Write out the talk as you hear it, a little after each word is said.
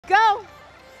go.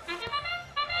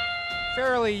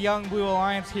 Fairly young Blue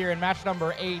Alliance here in match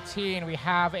number 18. We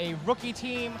have a rookie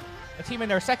team, a team in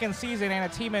their second season, and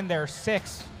a team in their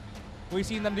sixth. We've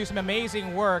seen them do some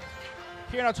amazing work.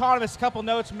 Here in Autonomous, a couple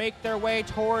notes make their way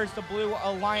towards the Blue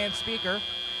Alliance speaker.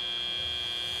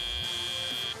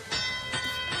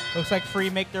 Looks like Free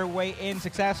make their way in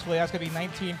successfully. That's going to be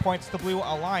 19 points to Blue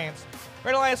Alliance.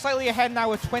 Red Alliance slightly ahead now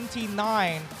with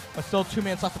 29, but still 2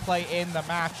 minutes left to play in the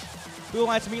match. Blue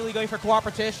Alliance immediately going for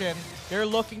cooperation. They're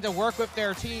looking to work with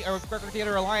their team, or work with the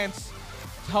other alliance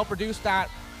to help reduce that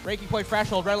ranking point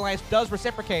threshold. Red Alliance does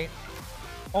reciprocate.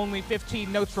 Only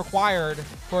 15 notes required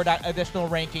for that additional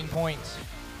ranking point.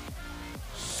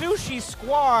 Sushi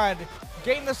Squad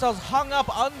getting themselves hung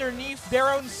up underneath their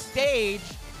own stage.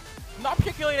 Not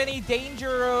particularly in any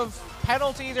danger of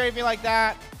penalties or anything like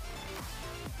that.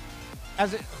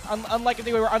 Unlike if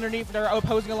they were underneath their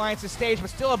opposing alliance's stage, but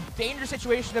still a dangerous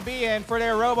situation to be in for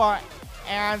their robot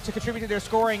and to contribute to their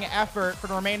scoring effort for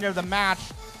the remainder of the match.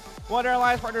 One of their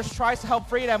alliance partners tries to help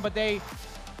Freedom, but they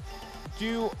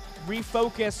do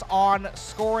refocus on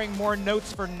scoring more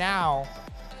notes for now.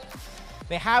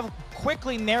 They have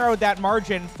quickly narrowed that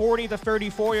margin, 40 to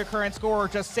 34, your current score,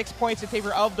 just 6 points in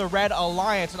favor of the Red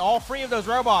Alliance. And all 3 of those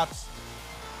robots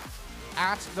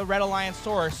at the Red Alliance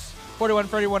source.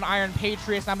 4131 Iron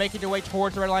Patriots now making their way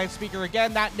towards the Red Alliance speaker.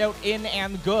 Again, that note in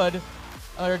and good.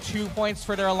 Another 2 points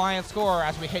for their Alliance score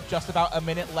as we hit just about a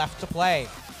minute left to play.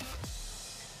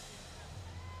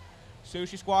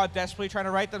 Sushi Squad desperately trying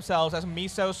to right themselves as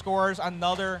Miso scores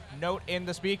another note in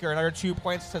the speaker, another 2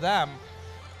 points to them.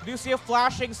 We do see a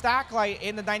flashing stack light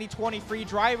in the 9020 free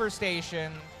driver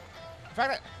station. In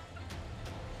fact,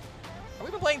 have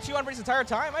we been playing 2 on this entire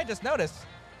time? I just noticed.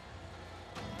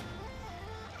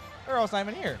 Or else I'm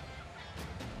in here.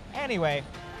 Anyway,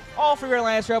 all 3 Red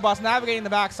Alliance robots navigating the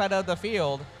backside of the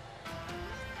field.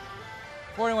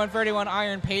 4131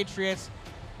 Iron Patriots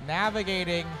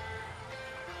navigating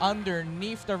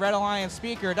underneath the Red Alliance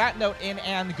speaker. That note in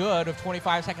and good with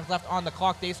 25 seconds left on the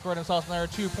clock. They scored themselves another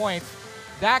 2 points.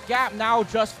 That gap now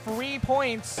just 3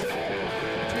 points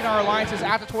between our alliances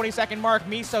at the 20-second mark.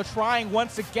 Miso trying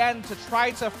once again to try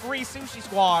to free Sushi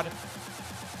Squad.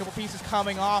 A couple pieces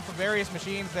coming off of various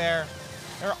machines there.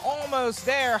 They're almost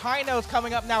there. High notes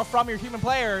coming up now from your human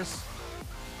players.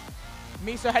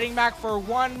 Miso heading back for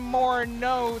 1 more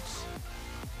note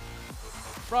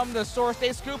from the source.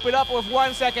 They scoop it up with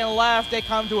 1 second left. They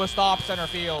come to a stop center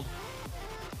field.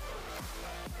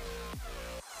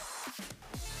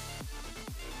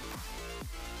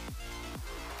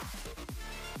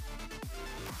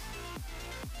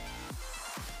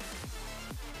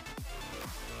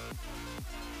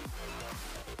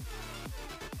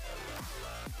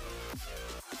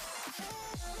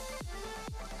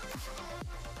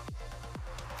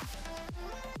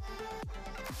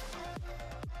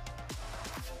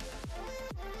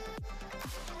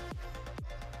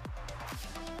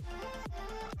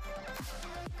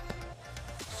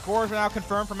 Scores are now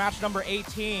confirmed for match number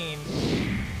 18.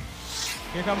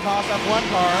 Here comes toss-up 1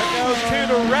 card. Goes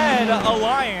to the Red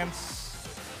Alliance.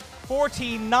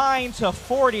 49 to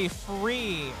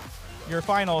 43. Your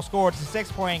final score. It's a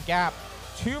 6-point gap.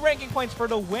 2 ranking points for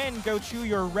the win go to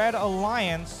your Red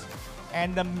Alliance.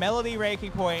 And the Melody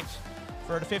ranking point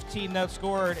for the 15 notes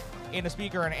scored in the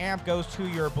speaker and amp goes to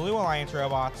your Blue Alliance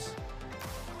robots.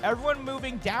 Everyone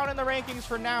moving down in the rankings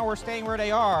for now. We're staying where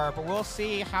they are, but we'll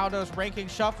see how those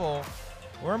rankings shuffle.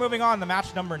 We're moving on to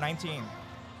match number 19.